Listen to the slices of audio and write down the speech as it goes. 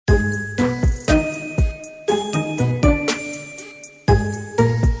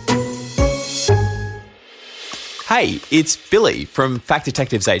Hey, it's Billy from Fact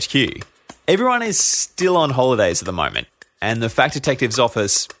Detectives HQ. Everyone is still on holidays at the moment, and the Fact Detectives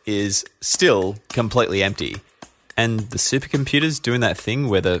office is still completely empty. And the supercomputer's doing that thing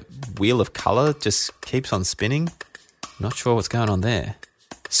where the wheel of colour just keeps on spinning. Not sure what's going on there.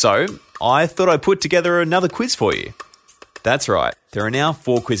 So, I thought I'd put together another quiz for you. That's right, there are now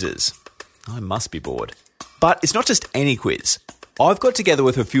 4 quizzes. I must be bored. But it's not just any quiz. I've got together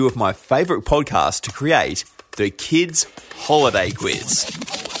with a few of my favourite podcasts to create the Kids Holiday Quiz.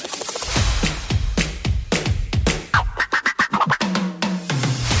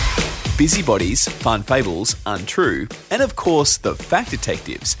 Busybodies, Fun Fables, Untrue, and of course the Fact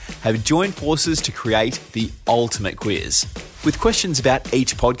Detectives have joined forces to create the ultimate quiz, with questions about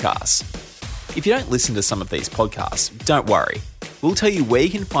each podcast. If you don't listen to some of these podcasts, don't worry. We'll tell you where you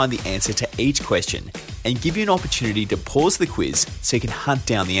can find the answer to each question and give you an opportunity to pause the quiz so you can hunt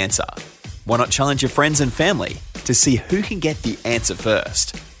down the answer. Why not challenge your friends and family to see who can get the answer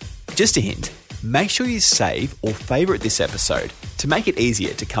first? Just a hint, make sure you save or favourite this episode to make it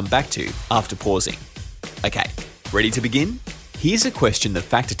easier to come back to after pausing. Okay, ready to begin? Here's a question the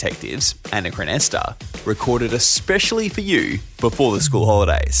Fact Detectives, Annika and Esther, recorded especially for you before the school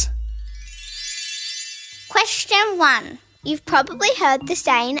holidays. Question 1. You've probably heard the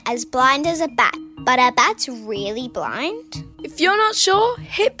saying as blind as a bat, but are bats really blind? If you're not sure,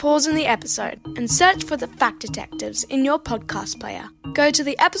 hit pause in the episode and search for the Fact Detectives in your podcast player. Go to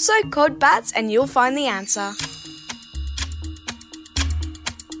the episode called Bats and you'll find the answer.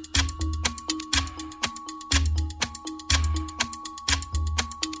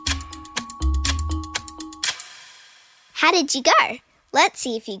 How did you go? Let's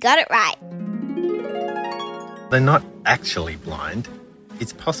see if you got it right. They're not actually blind.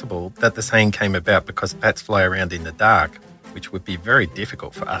 It's possible that the saying came about because bats fly around in the dark, which would be very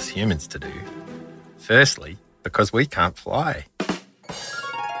difficult for us humans to do. Firstly, because we can't fly.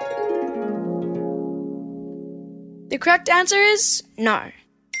 The correct answer is no.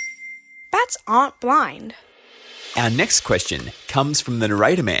 Bats aren't blind. Our next question comes from the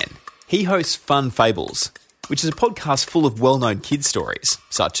Narrator Man. He hosts Fun Fables, which is a podcast full of well-known kids' stories,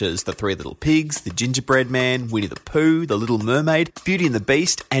 such as The Three Little Pigs, The Gingerbread Man, Winnie the Pooh, The Little Mermaid, Beauty and the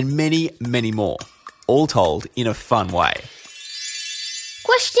Beast, and many, many more, all told in a fun way.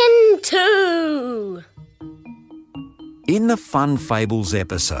 Question 2. In the Fun Fables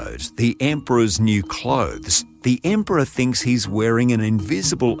episode, The Emperor's New Clothes, the Emperor thinks he's wearing an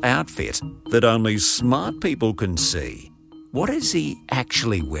invisible outfit that only smart people can see. What is he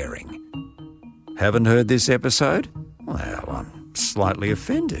actually wearing? Haven't heard this episode? Well, I'm slightly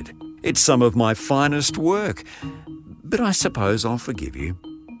offended. It's some of my finest work, but I suppose I'll forgive you.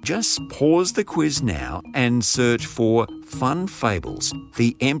 Just pause the quiz now and search for Fun Fables,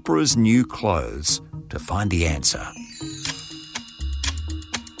 The Emperor's New Clothes to find the answer.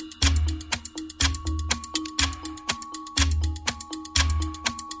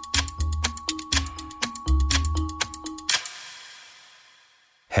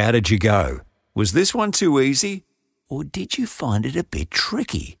 How did you go? Was this one too easy, or did you find it a bit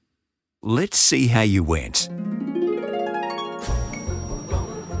tricky? Let's see how you went.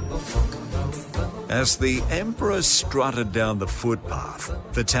 As the Emperor strutted down the footpath,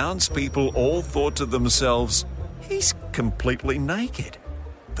 the townspeople all thought to themselves, he's completely naked.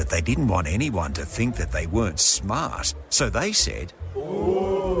 But they didn't want anyone to think that they weren't smart, so they said,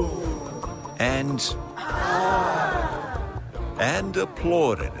 "Ooh," and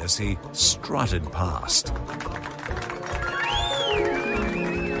applauded as he strutted past.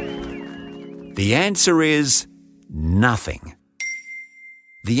 The answer is nothing.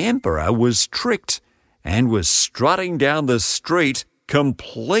 The Emperor was tricked and was strutting down the street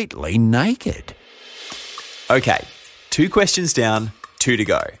completely naked. Okay, 2 questions down, 2 to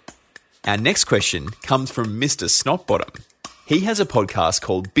go. Our next question comes from Mr. Snotbottom. He has a podcast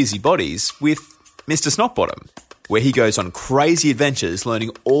called Busybodies with Mr. Snotbottom, where he goes on crazy adventures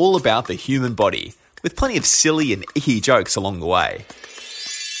learning all about the human body, with plenty of silly and icky jokes along the way.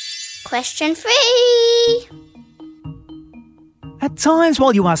 Question 3. At times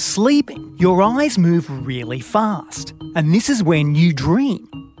while you are sleeping, your eyes move really fast, and this is when you dream.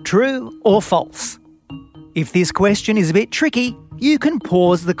 True or false? If this question is a bit tricky, you can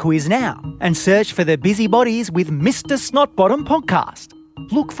pause the quiz now and search for the Busybodies with Mr. Snotbottom podcast.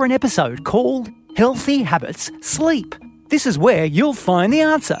 Look for an episode called Healthy Habits Sleep. This is where you'll find the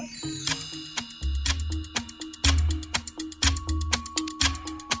answer.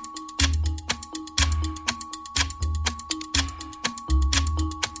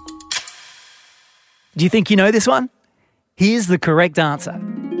 Do you think you know this one? Here's the correct answer.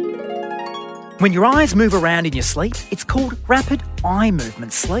 When your eyes move around in your sleep, it's called rapid eye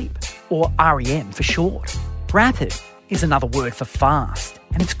movement sleep, or REM for short. Rapid is another word for fast,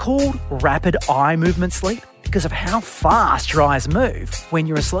 and it's called rapid eye movement sleep because of how fast your eyes move when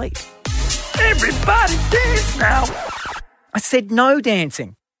you're asleep. Everybody dance now! I said no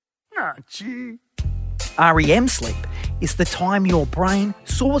dancing. Oh, gee. REM sleep is the time your brain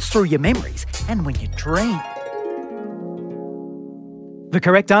sorts through your memories and when you dream. The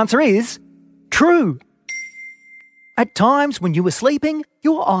correct answer is true. At times when you are sleeping,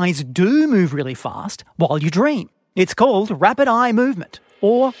 your eyes do move really fast while you dream. It's called rapid eye movement,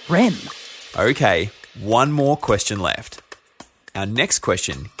 or REM. Okay, one more question left. Our next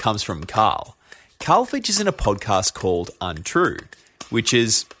question comes from Carl. Carl features in a podcast called Untrue, which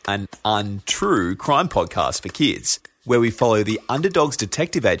is an untrue crime podcast for kids, where we follow the Underdogs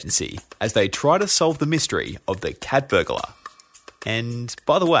Detective Agency as they try to solve the mystery of the cat burglar. And,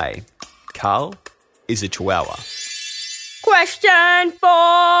 by the way, Carl is a Chihuahua. Question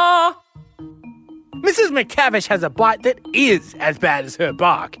 4. Mrs. McTavish has a bite that is as bad as her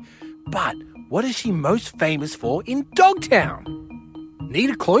bark. But what is she most famous for in Dogtown? Need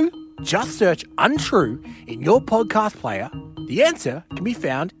a clue? Just search Untrue in your podcast player. The answer can be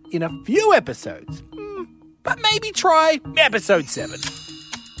found in a few episodes. But maybe try episode 7.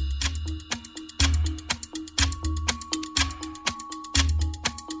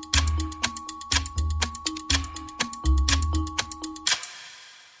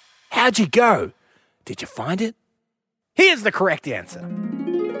 How'd you go? Did you find it? Here's the correct answer.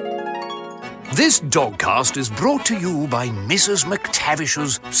 This Dogcast is brought to you by Mrs.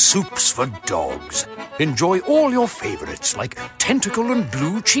 McTavish's Soups for Dogs. Enjoy all your favourites like tentacle and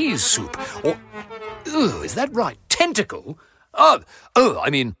blue cheese soup. Or, is that right? Tentacle? I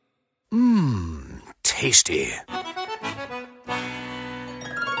mean, tasty.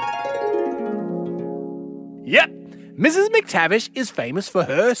 Yep, Mrs. McTavish is famous for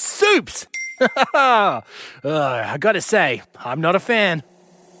her soups. I gotta say, I'm not a fan.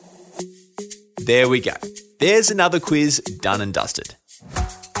 There we go. There's another quiz done and dusted.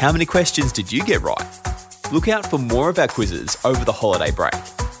 How many questions did you get right? Look out for more of our quizzes over the holiday break.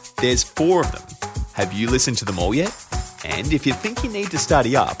 There's 4 of them. Have you listened to them all yet? And if you think you need to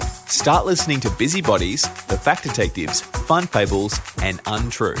study up, start listening to Busybodies, The Fact Detectives, Fun Fables, and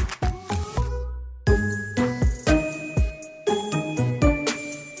Untrue.